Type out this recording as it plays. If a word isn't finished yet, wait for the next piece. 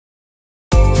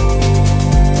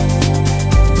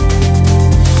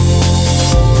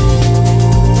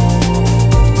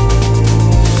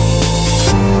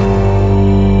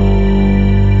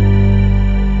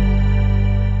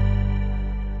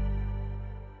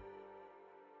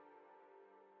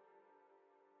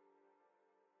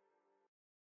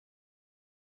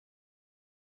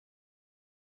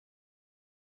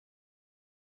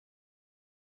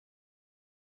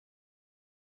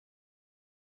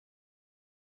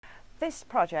This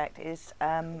project is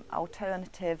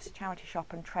Alternatives Charity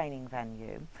Shop and Training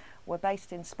Venue. We're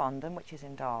based in Spondon, which is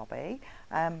in Derby.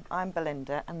 I'm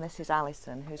Belinda and this is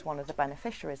Alison, who's one of the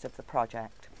beneficiaries of the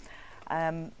project.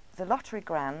 The lottery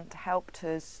grant helped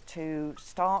us to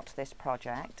start this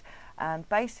project, and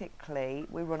basically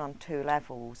we run on two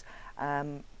levels.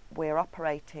 We're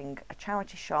operating a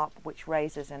charity shop which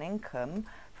raises an income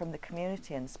from the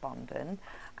community in Spondon,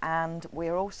 and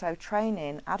we're also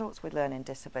training adults with learning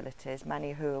disabilities,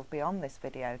 many who will be on this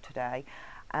video today,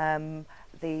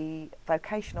 the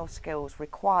vocational skills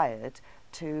required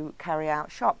to carry out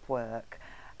shop work.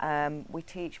 We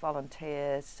teach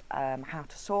volunteers how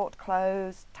to sort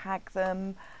clothes, tag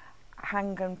them,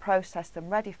 hang and process them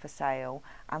ready for sale,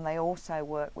 and they also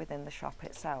work within the shop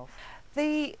itself.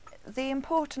 The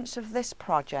importance of this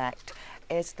project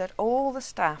is that all the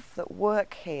staff that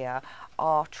work here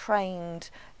are trained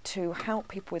to help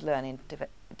people with learning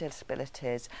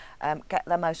disabilities get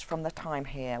the most from the time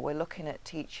here. We're looking at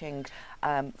teaching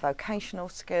vocational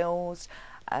skills,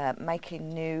 making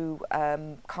new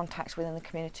contacts within the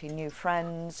community, new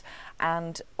friends,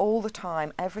 and all the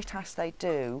time, every task they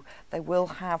do, they will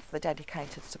have the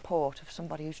dedicated support of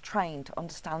somebody who's trained to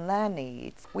understand their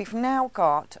needs. We've now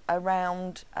got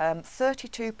around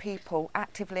 32 people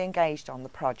actively engaged on the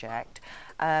project.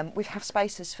 We have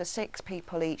spaces for 6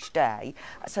 people each day,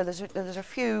 so there's a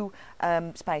few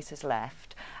spaces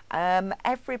left.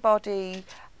 Everybody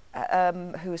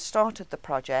who has started the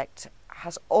project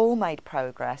has all made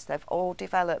progress. They've all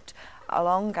developed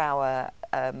along our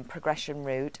progression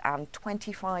route, and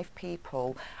 25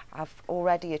 people have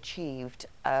already achieved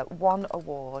one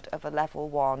award of a level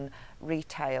 1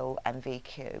 retail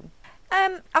MVQ.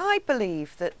 I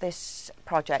believe that this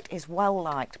project is well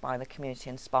liked by the community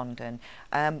in Spondon.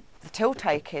 The till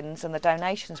takings and the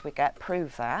donations we get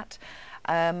prove that.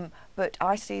 But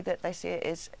I see that they see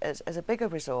it as a bigger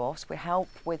resource. We help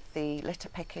with the litter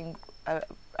picking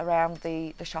around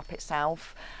the shop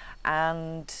itself,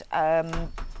 and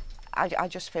I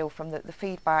just feel from the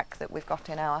feedback that we've got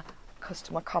in our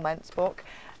customer comments book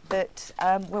that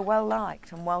we're well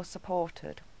liked and well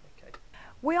supported. Okay.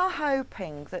 We are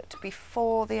hoping that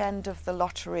before the end of the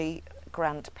lottery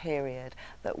grant period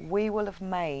that we will have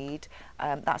made,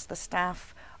 that's the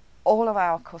staff, all of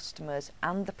our customers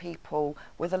and the people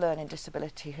with a learning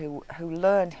disability who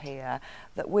learn here,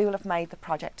 that we will have made the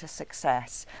project a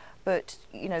success. But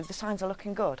you know, the signs are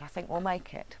looking good. I think we'll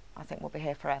make it. I think we'll be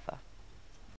here forever.